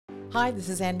Hi, this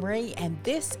is Anne-Marie, and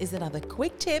this is another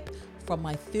quick tip from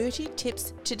my 30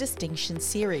 Tips to Distinction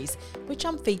series, which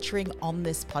I'm featuring on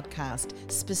this podcast,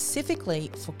 specifically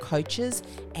for coaches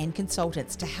and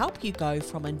consultants to help you go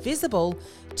from invisible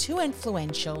to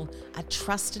influential, a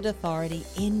trusted authority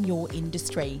in your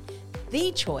industry.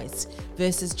 The choice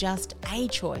versus just a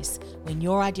choice when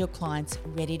your ideal client's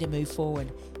ready to move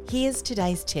forward. Here's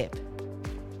today's tip.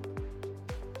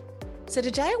 So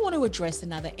today I want to address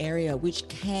another area which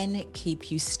can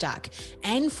keep you stuck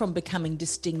and from becoming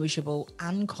distinguishable,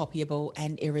 uncopyable,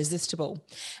 and irresistible.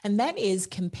 And that is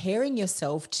comparing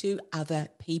yourself to other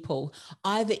people,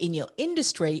 either in your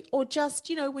industry or just,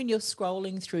 when you're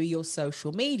scrolling through your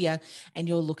social media and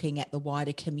you're looking at the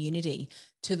wider community,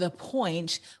 to the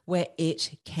point where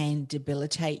it can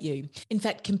debilitate you. In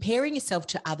fact, comparing yourself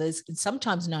to others is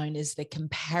sometimes known as the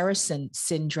comparison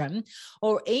syndrome,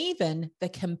 or even the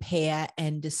compare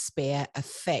and despair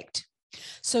effect.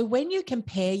 So when you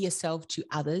compare yourself to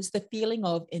others, the feeling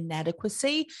of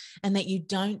inadequacy and that you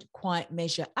don't quite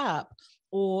measure up,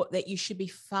 or that you should be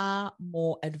far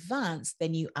more advanced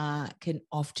than you are, can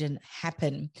often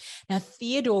happen. Now,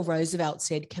 Theodore Roosevelt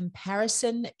said,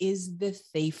 comparison is the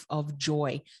thief of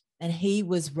joy. And he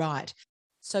was right.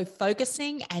 So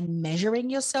focusing and measuring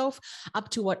yourself up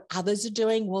to what others are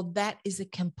doing, well, that is a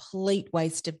complete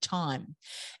waste of time.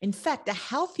 In fact, a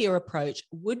healthier approach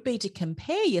would be to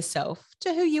compare yourself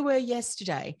to who you were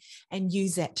yesterday and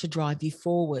use that to drive you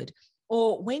forward.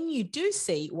 Or when you do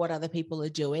see what other people are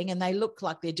doing and they look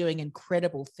like they're doing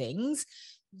incredible things,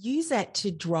 use that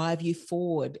to drive you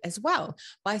forward as well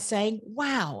by saying,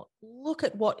 wow, look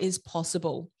at what is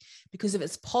possible. Because if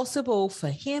it's possible for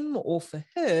him or for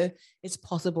her, it's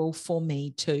possible for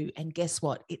me too. And guess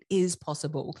what? It is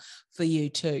possible for you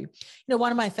too.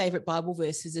 One of my favorite Bible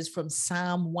verses is from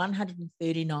Psalm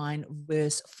 139,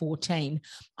 verse 14.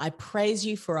 I praise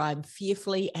you, for I am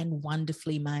fearfully and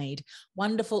wonderfully made.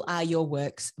 Wonderful are your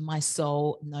works. My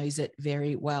soul knows it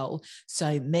very well.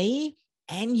 So me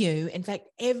and you, in fact,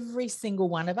 every single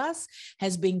one of us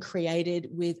has been created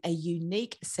with a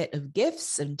unique set of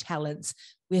gifts and talents.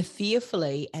 We're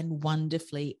fearfully and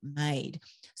wonderfully made.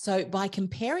 So by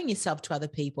comparing yourself to other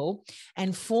people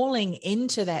and falling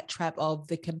into that trap of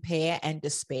the compare and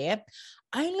despair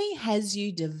only has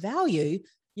you devalue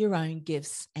your own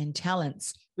gifts and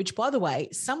talents, which, by the way,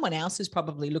 someone else is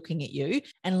probably looking at you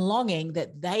and longing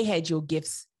that they had your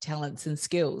gifts, talents, and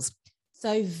skills.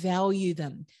 So value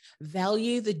them.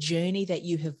 Value the journey that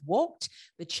you have walked,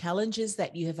 the challenges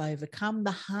that you have overcome, the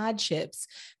hardships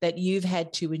that you've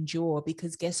had to endure,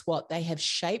 because guess what? They have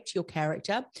shaped your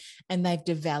character and they've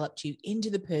developed you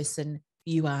into the person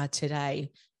you are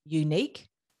today. Unique,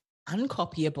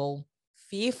 uncopyable,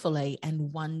 fearfully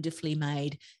and wonderfully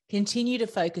made. Continue to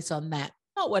focus on that,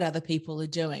 not what other people are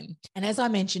doing. And as I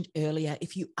mentioned earlier,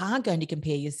 if you are going to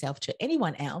compare yourself to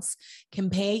anyone else,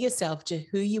 compare yourself to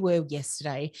who you were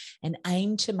yesterday and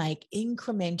aim to make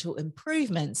incremental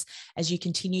improvements as you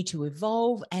continue to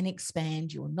evolve and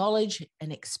expand your knowledge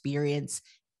and experience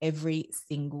every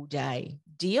single day.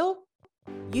 Deal?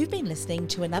 You've been listening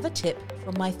to another tip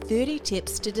from my 30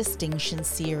 Tips to Distinction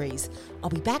series.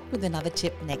 I'll be back with another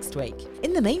tip next week.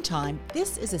 In the meantime,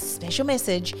 this is a special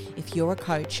message if you're a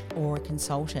coach or a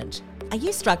consultant. Are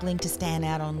you struggling to stand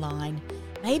out online?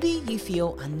 Maybe you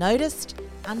feel unnoticed,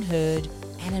 unheard,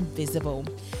 and invisible.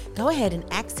 Go ahead and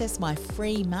access my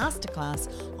free masterclass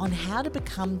on how to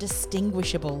become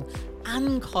distinguishable,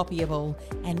 uncopyable,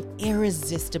 and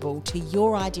irresistible to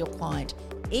your ideal client,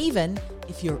 even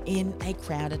if you're in a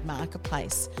crowded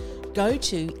marketplace. Go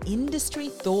to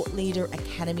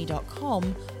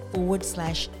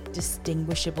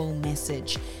industrythoughtleaderacademy.com/distinguishable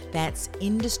message. That's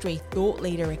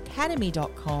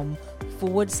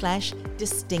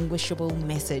industrythoughtleaderacademy.com/distinguishable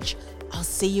message. I'll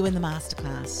see you in the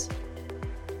masterclass.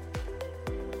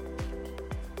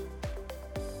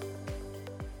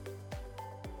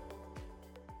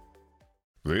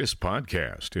 This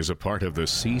podcast is a part of the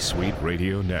C-Suite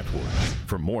Radio Network.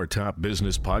 For more top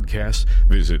business podcasts,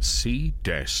 visit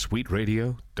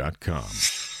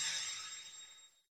c-suiteradio.com.